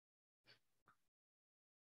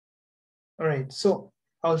All right, so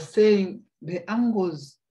I was saying the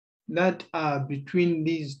angles that are between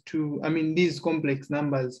these two, I mean, these complex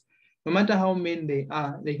numbers, no matter how many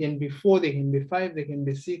they can be 4, they can be 5, they can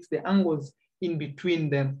be 6, the angles in between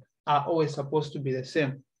them are always supposed to be the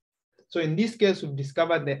same. So in this case, we've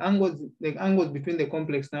discovered the angles between the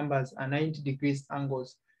complex numbers are 90 degrees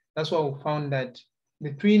angles. That's why we found that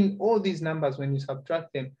between all these numbers, when you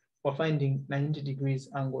subtract them, we're finding 90 degrees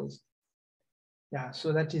angles. Yeah,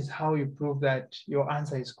 so that is how you prove that your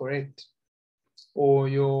answer is correct, or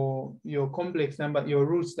your complex number, your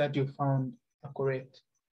roots that you found are correct.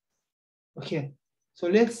 Okay, so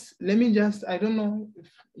let me just, I don't know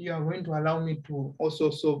if you are going to allow me to also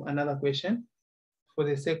solve another question for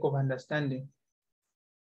the sake of understanding.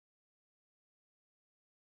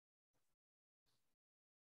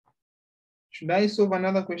 Should I solve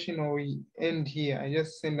another question or we end here? I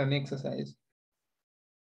just send an exercise.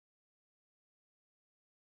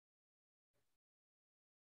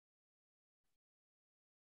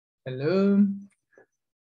 Hello?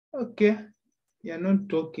 Okay, you're not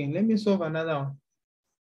talking. Let me solve another one.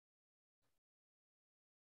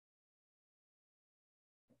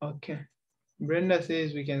 Okay, Brenda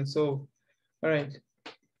says we can solve. All right,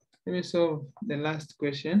 let me solve the last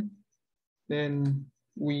question. Then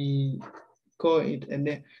we call it a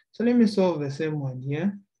day. So let me solve the same one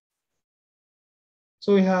here.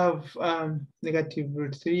 So we have negative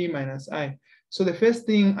root 3 minus I. So the first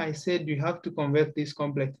thing I said, you have to convert this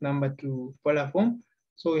complex number to polar form.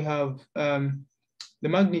 So we have the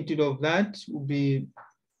magnitude of that will be,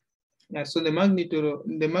 so the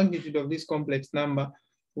magnitude of this complex number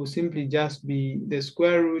will simply just be the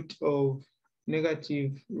square root of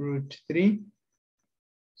negative root 3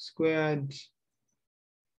 squared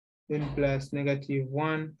then plus negative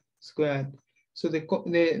 1 squared. So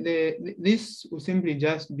this will simply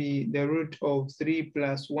just be the root of 3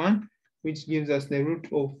 plus 1, which gives us the root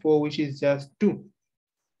of 4, which is just 2.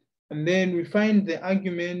 And then we find the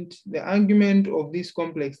argument of this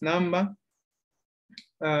complex number.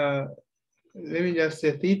 Let me just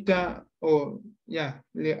say theta, or yeah,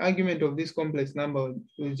 the argument of this complex number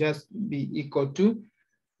will just be equal to,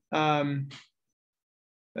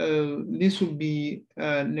 this would be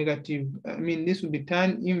negative, this would be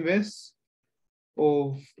tan inverse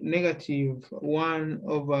of negative 1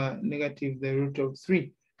 over negative the root of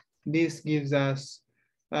 3. This gives us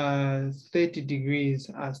 30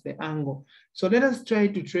 degrees as the angle. So let us try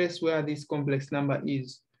to trace where this complex number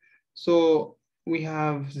is. So we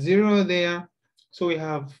have 0 there. So we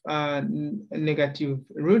have negative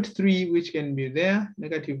root 3, which can be there,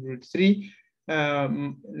 negative root 3.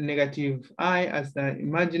 Negative I as the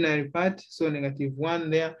imaginary part, so negative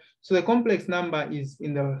 1 there. So the complex number is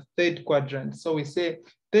in the third quadrant. So we say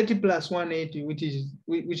 30 plus 180, which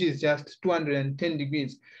is just 210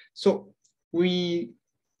 degrees. So we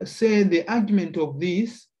say the argument of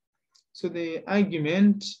this, so the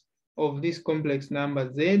argument of this complex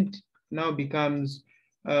number Z now becomes,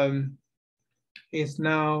 is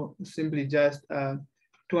now simply just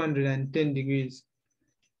 210 degrees.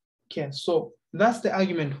 Okay, so that's the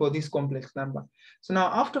argument for this complex number. So now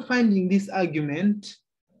after finding this argument,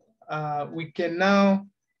 we can now,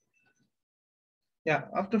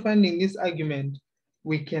 after finding this argument,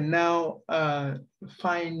 we can now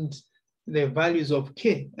find the values of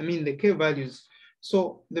K, the K values.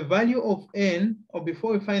 So the value of N, or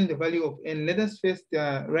before we find the value of N, let us first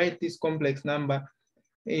write this complex number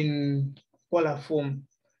in polar form.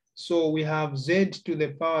 So we have Z to the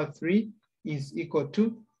power 3 is equal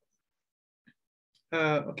to,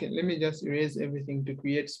 okay, let me just erase everything to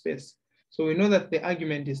create space. So we know that the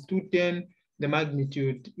argument is 210, the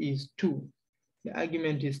magnitude is 2. The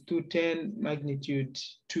argument is 210, magnitude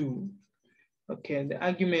 2. Okay, the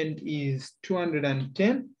argument is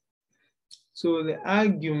 210. So the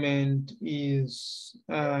argument is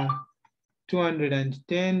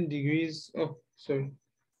 210 degrees. Oh, sorry,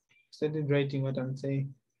 started writing what I'm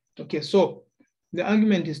saying. Okay, so the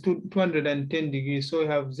argument is 210 degrees. So we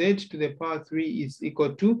have Z to the power 3 is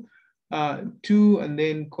equal to 2 and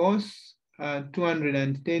then cos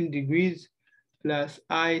 210 degrees plus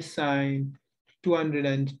I sine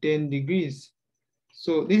 210 degrees.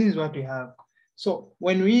 So this is what we have. So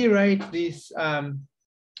when we write this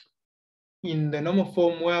in the normal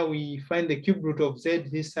form where we find the cube root of Z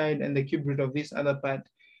this side and the cube root of this other part,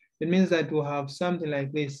 it means that we'll have something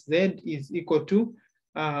like this. Z is equal to,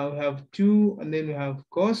 we have 2 and then we have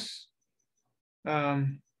cos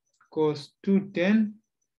 210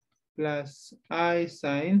 plus I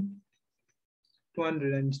sine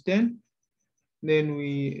 210. Then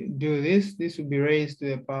we do this. This will be raised to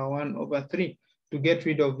the power 1 over 3 to get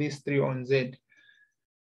rid of this 3 on Z.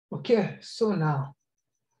 Okay, so now,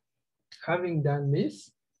 having done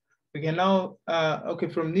this, we can now, okay,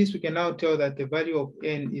 from this, we can now tell that the value of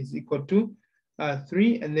n is equal to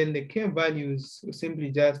 3, and then the k values will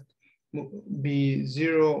simply just be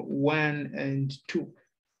 0, 1, and 2.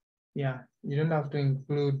 Yeah, you don't have to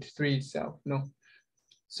include 3 itself, no.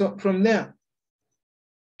 So from there,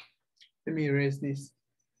 let me erase this.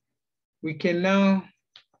 We can now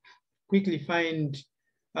quickly find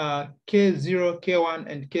K0, K1,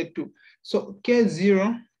 and K2. So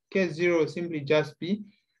K0 will simply just be,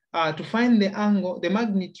 to find the angle, the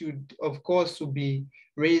magnitude, of course, will be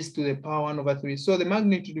raised to the power 1 over 3. So the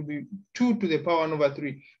magnitude will be 2 to the power 1 over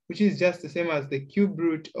 3, which is just the same as the cube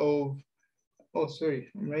root of, oh, sorry,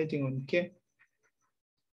 I'm writing on K.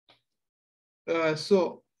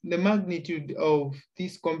 So the magnitude of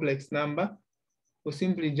this complex number will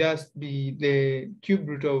simply just be the cube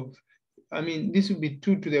root of, I mean, this would be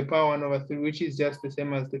 2 to the power 1 over 3, which is just the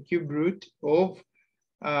same as the cube root of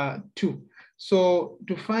 2. So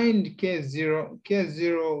to find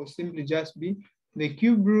K0 will simply just be the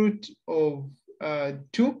cube root of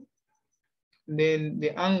 2. Then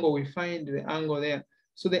the angle, we find the angle there.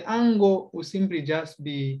 So the angle will simply just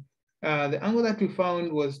be, the angle that we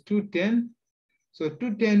found was 210. So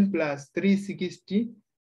 210 plus 360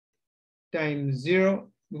 times 0,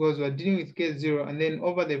 because we're dealing with K0, and then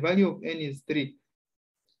over the value of n is 3.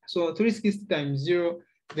 So 360 times 0,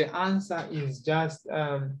 the answer is just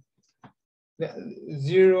 0,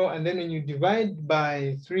 and then when you divide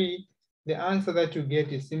by 3, the answer that you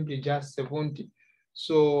get is simply just 70.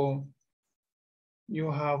 So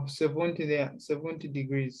you have 70 there, 70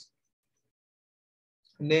 degrees.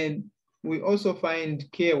 And then we also find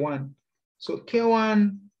K1. So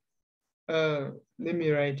K1, let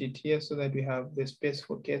me write it here so that we have the space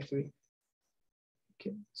for K3.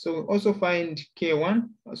 Okay, so we also find K1,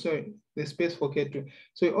 sorry, the space for K2.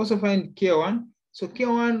 So we also find K1. So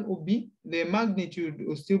K1 will be, the magnitude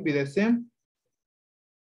will still be the same.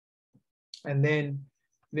 And then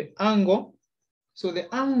the angle, so the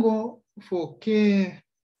angle for K1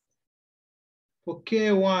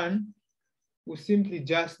 will simply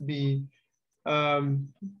just be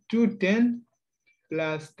 210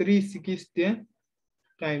 plus 360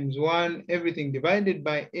 times 1, everything divided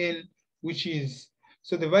by n, which is,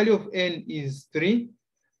 so the value of n is 3.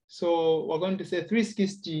 So we're going to say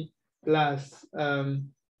 360 plus, or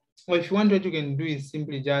if you want, what you can do is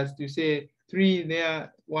simply just, you say 3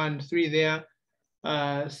 there, 1, 3 there,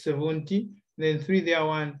 70, then 3 there,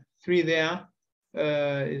 1, 3 there,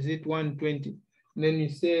 is it 120? And then you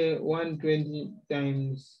say 120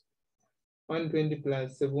 times 120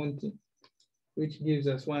 plus 70, which gives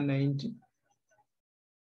us 190.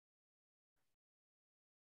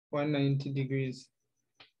 190 degrees.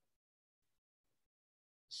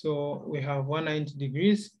 So we have 190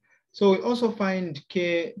 degrees. So we also find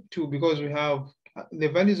K2 because we have the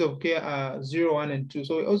values of K are 0, 1, and 2.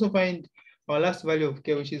 So we also find our last value of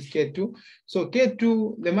K, which is K2. So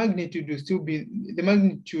K2, the magnitude will still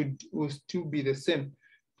be, the same.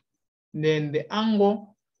 Then the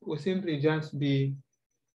angle will simply just be,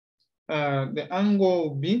 the angle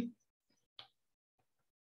will be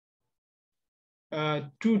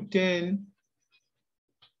 210.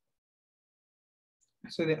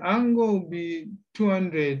 So the angle will be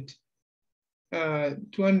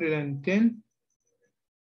 210,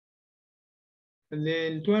 and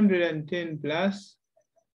then 210 plus,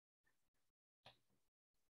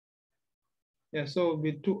 yeah, so it'll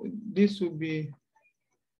be this will be,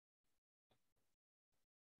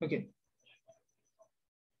 okay.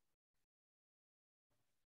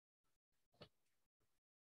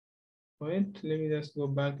 Wait, let me just go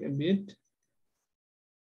back a bit.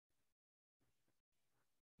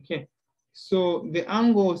 Okay, so the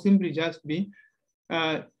angle will simply just be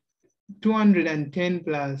 210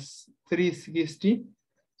 plus 360.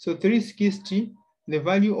 So 360, the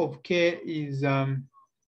value of K is, the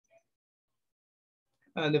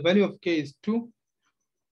value of K is 2,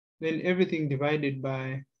 then everything divided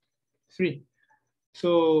by 3.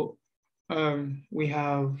 So we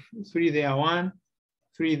have 3 there, 1,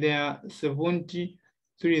 3 there, 70,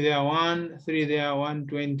 3 there, 1, 3 there,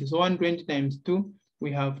 120. So 120 times 2,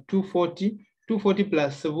 we have 240. 240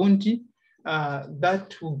 plus 70,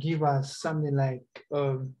 that will give us something like,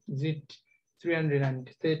 is it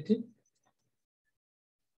 330?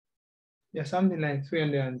 Yeah, something like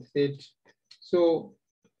 330. So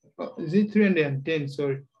is it 310?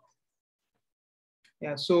 Sorry.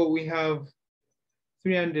 Yeah, so we have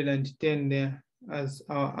 310 there as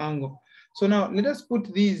our angle. So now let us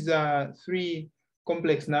put these 3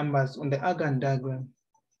 complex numbers on the Argand diagram.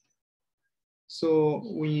 So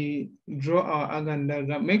we draw our Argand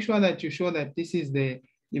diagram. Make sure that you show that this is the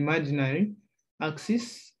imaginary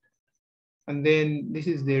axis, and then this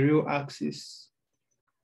is the real axis.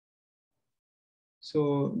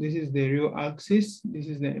 So this is the real axis, this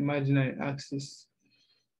is the imaginary axis.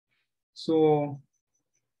 So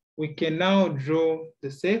we can now draw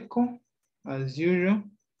the circle as usual.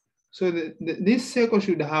 So this circle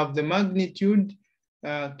should have the magnitude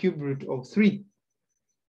cube root of 3.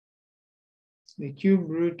 The cube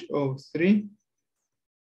root of 3.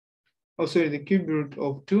 Oh, sorry, the cube root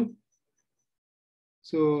of 2.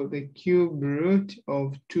 So the cube root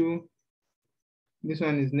of 2, this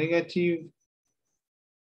one is negative.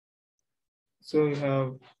 So we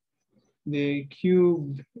have the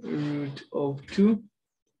cube root of 2.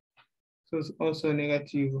 So it's also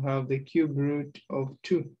negative. We have the cube root of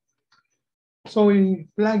 2. So we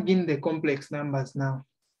plug in the complex numbers now.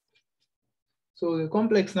 So the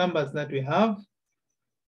complex numbers that we have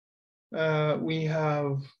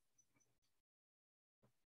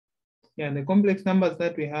the complex numbers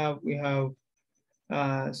that we have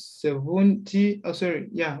 70, oh sorry,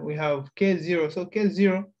 yeah, we have K0. So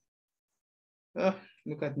K0,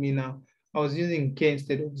 look at me now. I was using K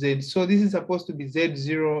instead of Z. So this is supposed to be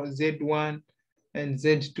Z0, Z1, and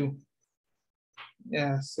Z2.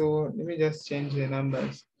 Yeah, so let me just change the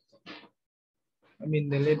numbers. I mean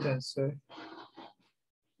the letters, sorry.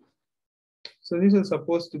 So this is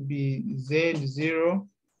supposed to be Z0,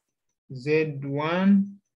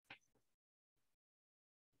 Z1,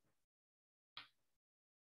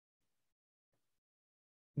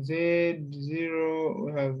 Z0,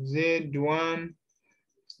 we have Z1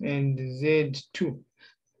 and Z2.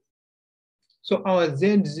 So our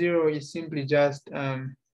Z0 is simply just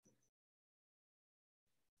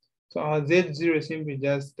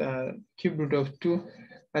cube root of 2,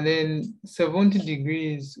 and then 70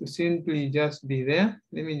 degrees will simply just be there.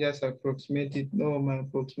 Let me just approximate it. No, my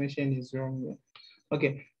approximation is wrong there.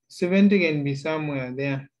 Okay, 70 can be somewhere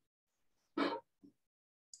there.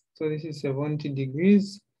 So this is 70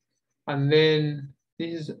 degrees, and then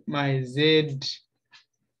this is my Z.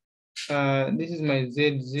 This is my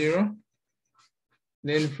Z0.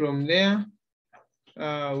 Then from there,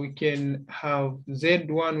 we can have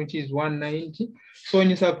Z1, which is 190. So when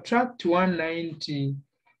you subtract 190,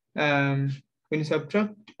 when you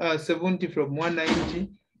subtract 70 from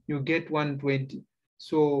 190, you get 120.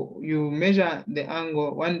 So you measure the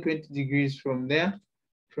angle 120 degrees from there.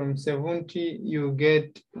 From 70, you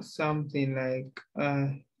get something like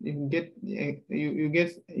you get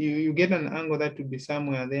an angle that would be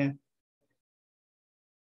somewhere there.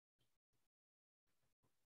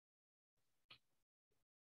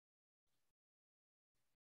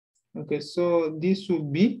 Okay, so this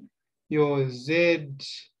would be your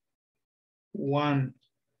Z1.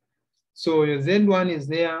 So your Z1 is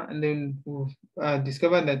there, and then we've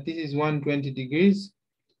discovered that this is 120 degrees.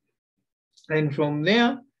 And from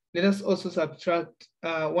there, let us also subtract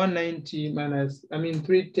 190 minus,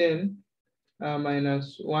 310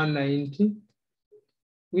 minus 190,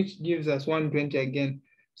 which gives us 120 again.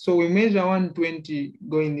 So we measure 120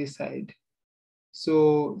 going this side.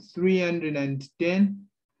 So 310.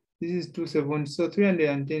 This is 270, so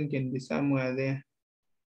 310 can be somewhere there.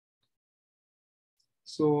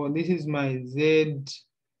 So this is my Z2.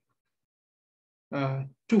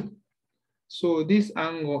 So this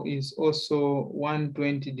angle is also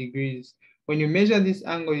 120 degrees. When you measure this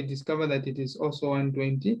angle, you discover that it is also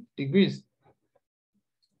 120 degrees.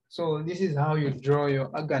 So this is how you draw your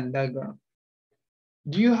Argand diagram.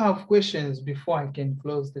 Do you have questions before I can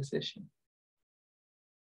close the session?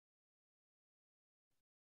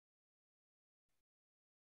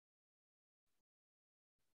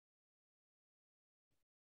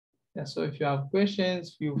 Yeah, so if you have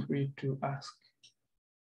questions, feel free to ask.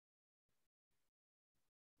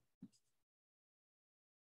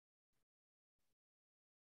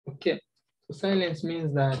 Okay, so silence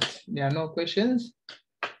means that there are no questions.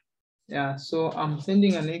 Yeah, so I'm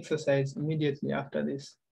sending an exercise immediately after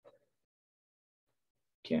this.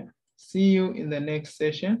 Okay, see you in the next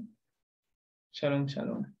session. Shalom,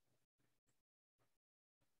 shalom.